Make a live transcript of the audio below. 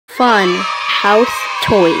fun house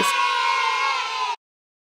toys.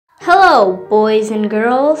 Hello, boys and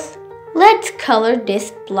girls. Let's color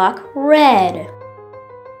this block red.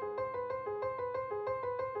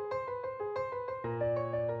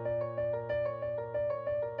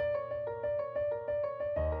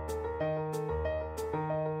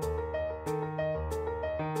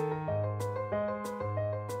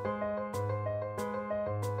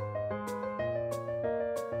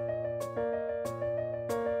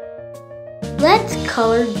 Let's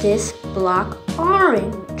color this block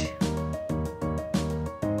orange.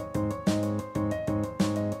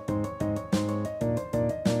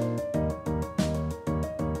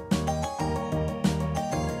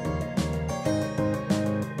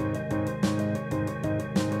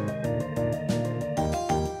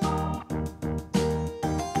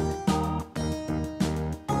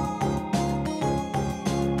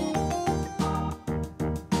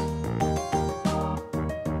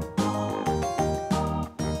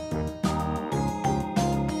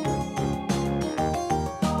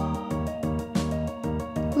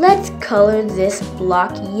 Let's color this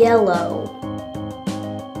block yellow.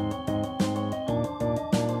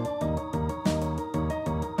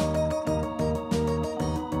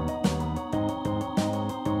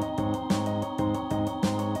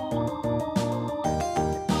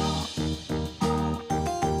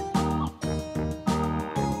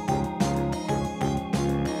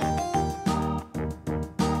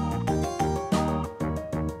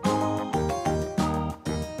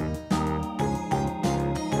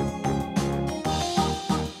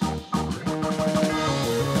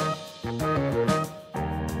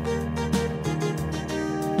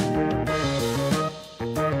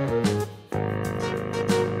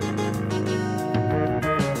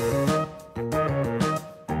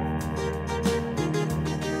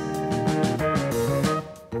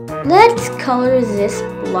 Let's color this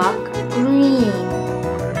block green.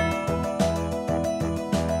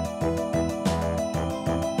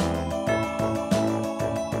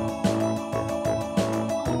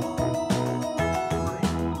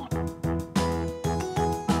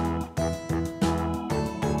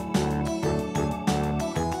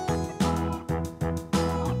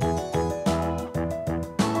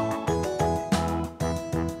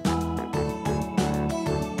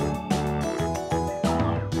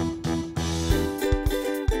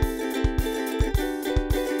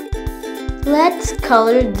 Let's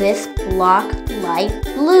color this block light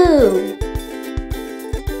blue.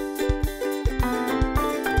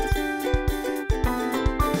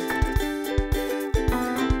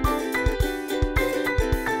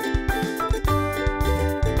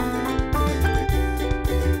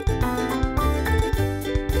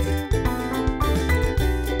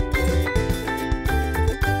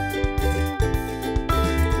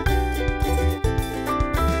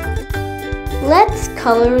 Let's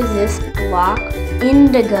color this block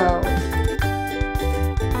indigo.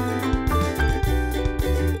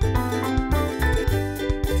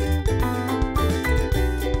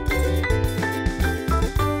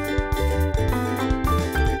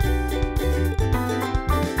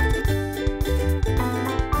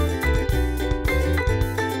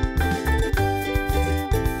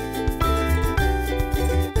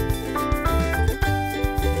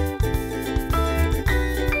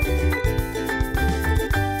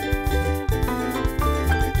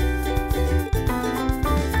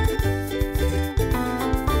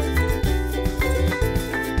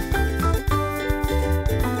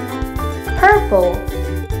 Purple.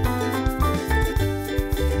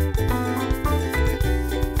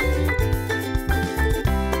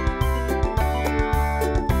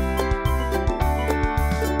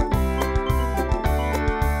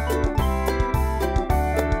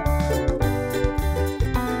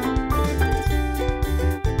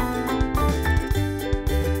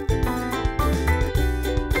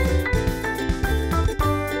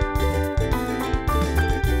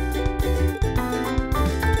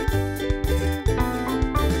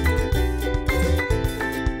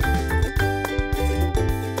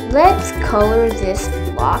 Let's color this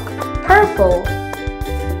block purple.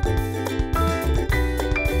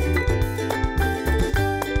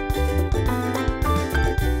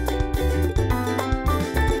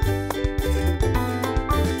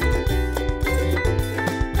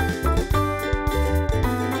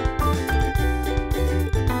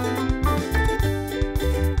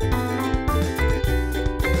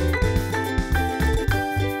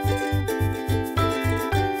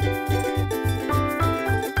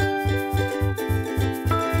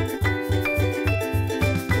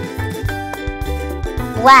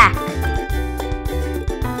 Black.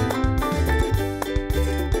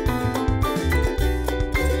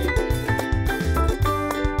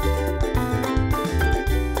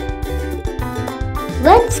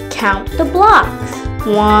 Let's count the blocks.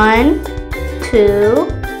 1, 2,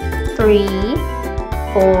 3,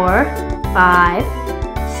 4, 5,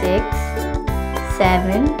 6,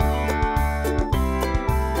 7.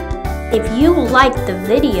 If you liked the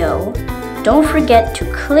video, don't forget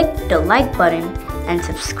to click the like button and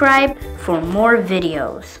subscribe for more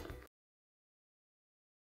videos.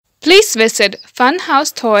 Please visit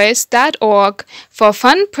funhousetoys.org for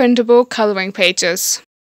fun printable coloring pages.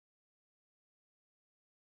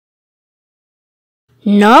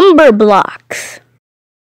 Numberblocks.